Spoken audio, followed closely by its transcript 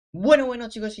Bueno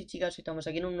chicos y chicas, estamos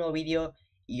aquí en un nuevo vídeo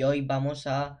y hoy vamos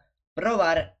a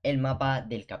probar el mapa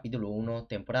del capítulo 1,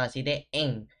 temporada 7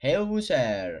 en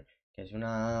Geoguessr, que es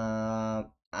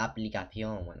una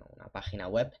aplicación, bueno, una página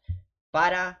web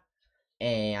para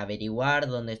averiguar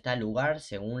dónde está el lugar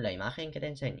según la imagen que te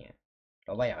enseñe.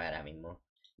 Lo voy a ver ahora mismo.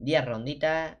 10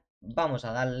 ronditas, vamos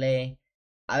a darle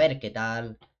a ver qué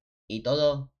tal y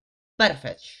todo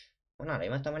perfecto. Bueno, ahora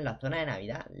mismo estamos en la zona de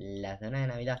Navidad, la zona de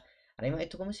Navidad. Ahora mismo,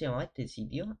 ¿esto cómo se llamaba este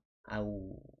sitio?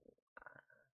 Au...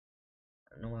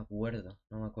 No me acuerdo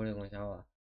cómo se llamaba.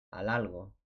 Al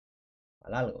algo,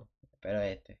 al algo. Pero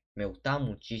este. Me gustaba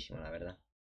muchísimo, la verdad.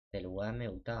 Este lugar me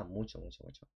gustaba mucho, mucho,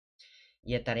 mucho.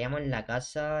 Y estaríamos en la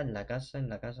casa.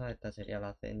 Esta sería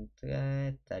la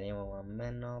central. Estaríamos más o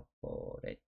menos por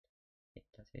esta.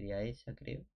 Esta sería esa,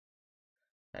 creo.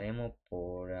 Estaríamos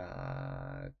por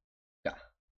acá.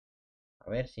 A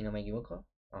ver si no me equivoco.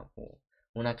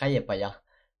 Una calle para allá.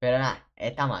 Pero nada,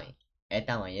 estamos ahí.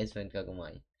 Estamos ahí, eso entra como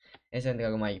ahí. Eso entra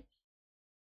como ahí.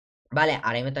 Vale,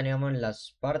 ahora mismo teníamos en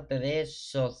las partes de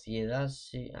sociedad.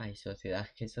 Ay, sociedad,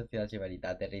 ¿qué sociedad sibarita?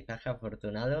 Aterrizaje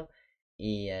afortunado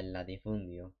y el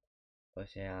latifundio. O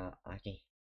sea, aquí.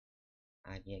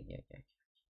 Aquí, aquí, aquí, aquí.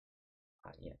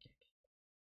 Aquí, aquí, aquí.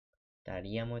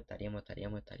 Estaríamos.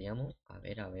 A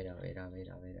ver, a ver, a ver, a ver,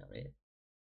 a ver, a ver.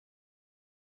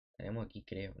 Estaríamos aquí,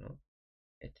 creo, ¿no?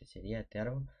 Este sería este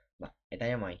árbol. Va,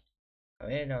 estaríamos ahí. A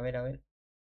ver, a ver, a ver.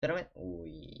 0 metros.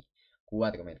 Uy,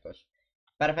 4 metros.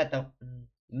 Perfecto.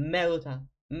 Me gusta,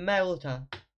 me gusta.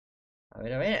 A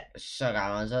ver.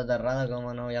 Socavón soterrado,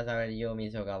 ¿cómo no voy a saber yo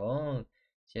mi socavón?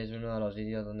 Si es uno de los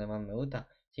sitios donde más me gusta.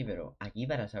 Sí, pero aquí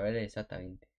para saber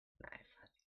exactamente. Nah, es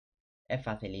fácil. Es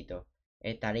facilito.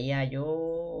 Estaría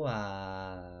yo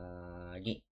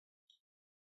aquí.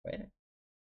 A ver.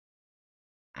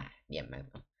 10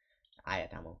 metros. Ahí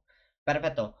estamos.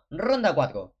 Perfecto. Ronda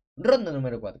 4. Ronda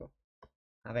número 4.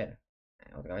 A ver.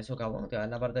 Otra vez socavón, otra vez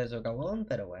la parte de socavón,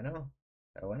 pero bueno.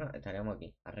 Pero bueno, estaríamos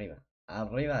aquí, arriba.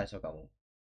 Arriba de socavón.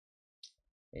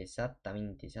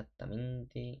 Exactamente,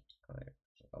 exactamente. A ver,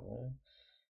 socavón.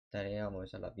 Estaríamos,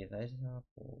 esa es la pieza esa,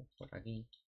 por aquí.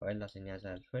 A ver la señal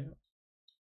esa del suelo.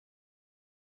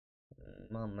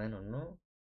 Más o menos, ¿no?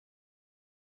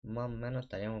 Más o menos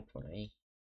estaríamos por ahí.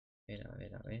 A ver, a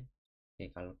ver, a ver. Que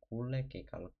calcule.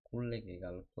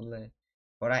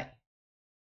 Por ahí.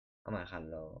 Vamos a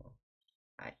dejarlo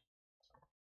ahí.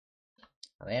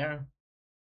 A ver.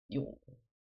 Yu,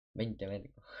 20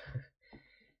 metros.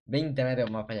 20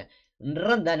 metros más para allá.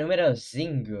 Ronda número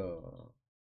 5.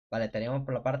 Vale, estaríamos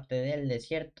por la parte del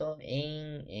desierto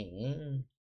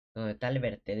donde está el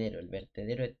vertedero. El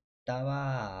vertedero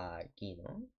estaba aquí,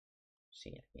 ¿no?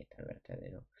 Sí, aquí está el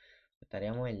vertedero.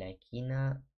 Estaríamos en la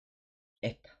esquina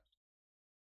esta.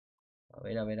 A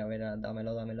ver, a ver, a ver,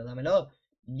 dámelo.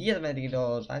 10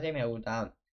 metritos, así me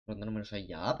gusta. Ronda número 6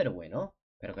 ya, pero bueno.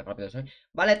 Pero qué rápido soy.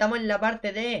 Vale, estamos en la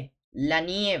parte de la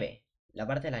nieve. La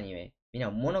parte de la nieve. Mira,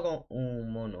 un mono con... Un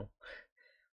mono.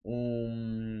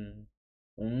 Un...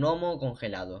 Un gnomo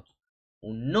congelado.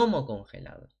 Un gnomo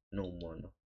congelado. No un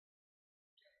mono.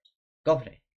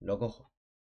 Cofre, lo cojo.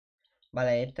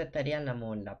 Vale, esta estaría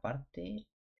en la parte...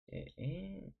 eh,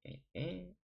 eh,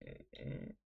 eh, eh,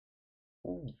 eh.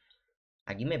 Uf,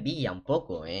 aquí me pilla un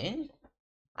poco, ¿eh?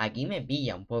 Aquí me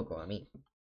pilla un poco a mí.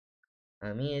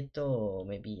 A mí esto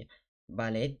me pilla.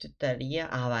 Vale, esto estaría...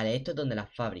 Ah, vale, esto es donde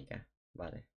las fábricas.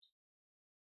 Vale.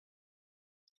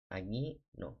 Aquí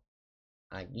no.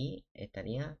 Aquí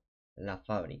estaría la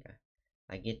fábrica.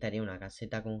 Aquí estaría una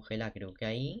caseta congelada, creo que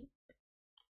ahí.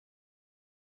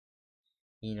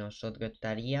 Y nosotros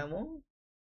estaríamos...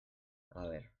 A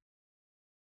ver,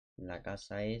 la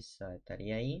casa esa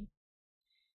estaría ahí.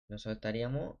 Nosotros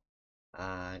estaríamos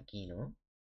aquí, ¿no?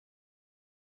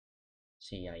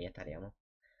 Sí, ahí estaríamos.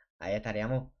 Ahí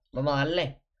estaríamos. Vamos a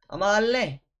darle. Vamos a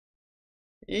darle.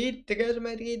 Y tres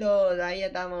metritos. Ahí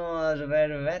estamos.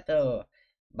 Perfecto.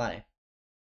 Vale.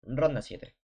 Ronda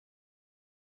 7.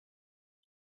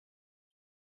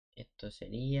 Esto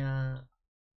sería...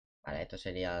 Vale, esto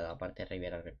sería la parte de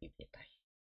Rivera Repipi. Está ahí.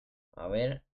 A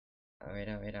ver. A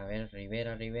ver, a ver, a ver.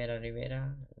 Rivera.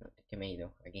 Es que me he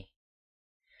ido. Aquí.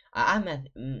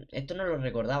 Esto no lo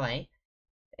recordaba, ¿eh?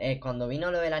 Cuando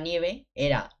vino lo de la nieve,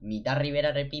 era mitad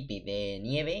Rivera Repipi de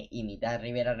nieve y mitad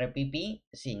Rivera Repipi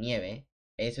sin nieve.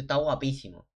 Eso está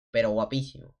guapísimo, pero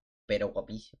guapísimo, pero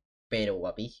guapísimo, pero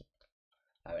guapísimo.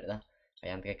 La verdad,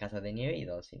 habían 3 casas de nieve y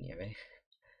 2 sin nieve.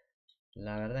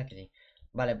 La verdad que sí.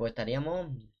 Vale, pues estaríamos.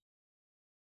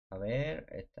 A ver,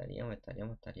 estaríamos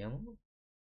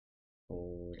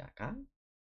por acá,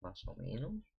 más o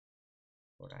menos,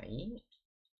 por ahí.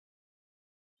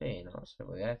 Sí, ¿no? Se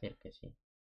podría decir que sí.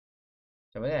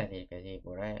 Se podría decir que sí,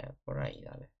 por ahí,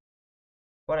 dale.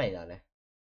 Por ahí, dale.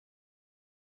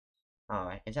 A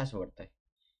ver, que sea suerte.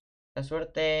 La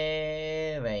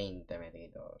suerte, 20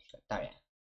 metritos. Está bien.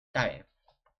 Está bien.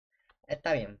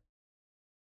 Está bien.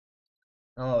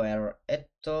 Vamos a ver.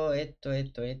 Esto es...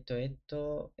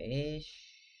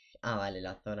 Ah, vale,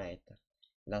 la zona esta.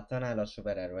 La zona de los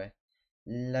superhéroes.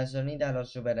 La zonita de los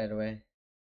superhéroes.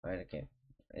 A ver qué.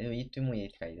 Hoy estoy muy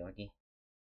distraído aquí.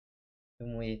 Estoy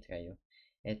muy distraído.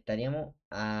 Estaríamos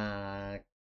acá.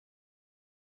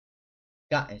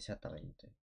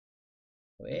 Exactamente.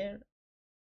 A ver.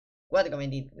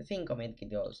 5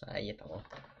 metros. Ahí estamos.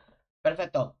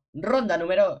 Perfecto. Ronda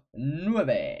número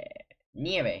 9.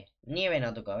 Nieve. Nieve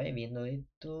no toca, ¿eh? Viendo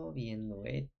esto.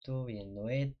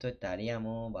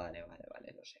 Estaríamos. Vale.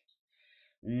 Lo sé.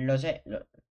 Lo sé.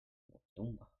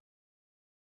 Tumba.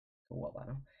 Qué guapa,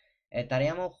 ¿no?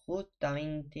 Estaríamos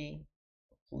justamente.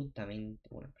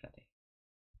 Bueno, espérate.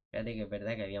 Espérate que es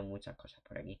verdad que había muchas cosas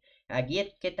por aquí. Aquí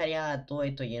es que estaría todo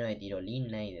esto lleno de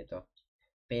tirolinas y de todo.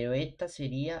 Pero esta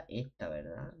sería esta,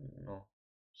 ¿verdad? No.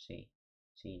 Sí.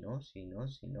 Sí, no, sí, no,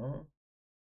 sí, no.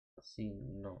 Sí,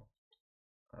 no.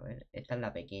 A ver, esta es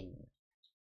la pequeña.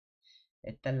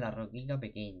 Esta es la roquita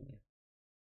pequeña.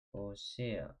 O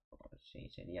sea, sí,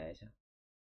 sería esa.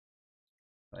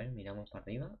 A ver, miramos para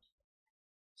arriba.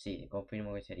 Sí,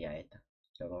 confirmo que sería esta.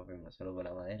 Lo confirmo, solo por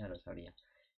la madera lo sabría.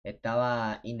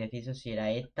 Estaba indeciso si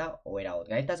era esta o era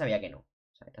otra. Esta sabía que no. O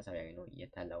sea, esta sabía que no. Y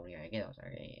esta es la única que queda. O sea,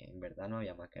 que en verdad no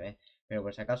había más que ver. Pero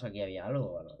por si acaso aquí había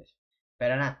algo o algo de eso.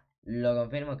 Pero nada, lo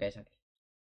confirmo que es aquí.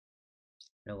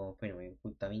 Lo confirmo. Y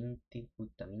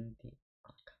justamente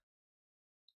acá.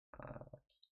 Ah,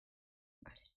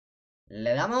 vale.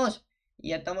 Le damos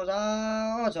y estamos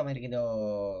a 8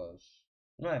 merquitos.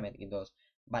 9 merquitos.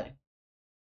 Vale.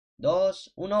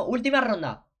 2, 1. Última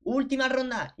ronda. Última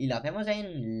ronda. Y la hacemos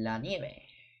en la nieve.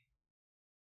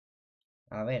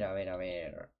 A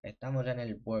ver. Estamos en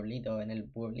el pueblito, en el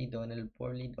pueblito.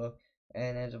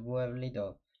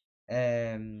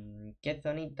 ¿Qué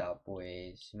zonita?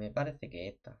 Pues me parece que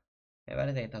esta. Me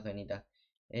parece que esta zonita.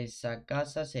 Esa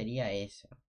casa sería esa,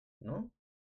 ¿no?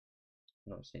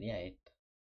 No, sería esta.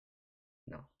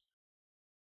 No,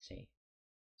 sí.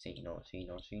 Sí, no, sí,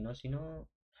 no, sí, no, sí, no.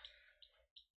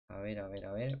 A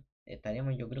ver.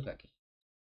 Estaríamos yo creo que aquí.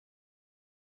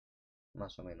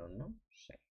 Más o menos, ¿no?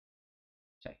 Sí,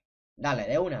 sí. Dale,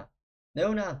 de una. De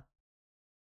una.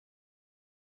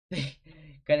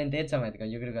 48 metros,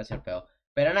 yo creo que va a ser peor.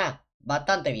 Pero nada,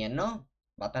 bastante bien, ¿no?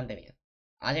 Bastante bien.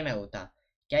 Así me gusta.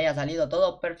 Que haya salido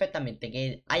todo perfectamente.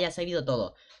 Que haya salido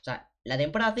todo. O sea, la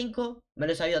temporada 5 me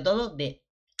lo he sabido todo de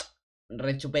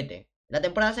rechupete. La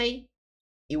temporada 6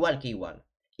 igual que igual.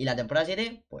 Y la temporada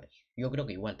 7 pues yo creo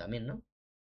que igual también, ¿no?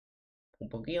 Un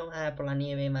poquillo más por la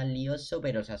nieve, más lioso,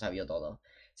 pero se ha sabido todo.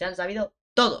 Se han sabido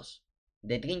todos.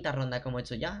 De 30 rondas como he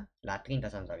hecho ya, las 30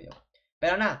 se han sabido.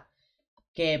 Pero nada,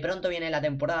 que pronto viene la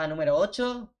temporada número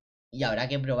 8 y habrá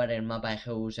que probar el mapa de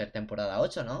Geoguessr temporada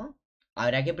 8, ¿no?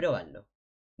 Habrá que probarlo.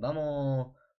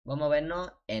 Vamos, vamos a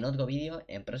vernos en otro vídeo,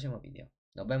 en próximo vídeo.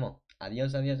 Nos vemos.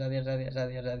 Adiós.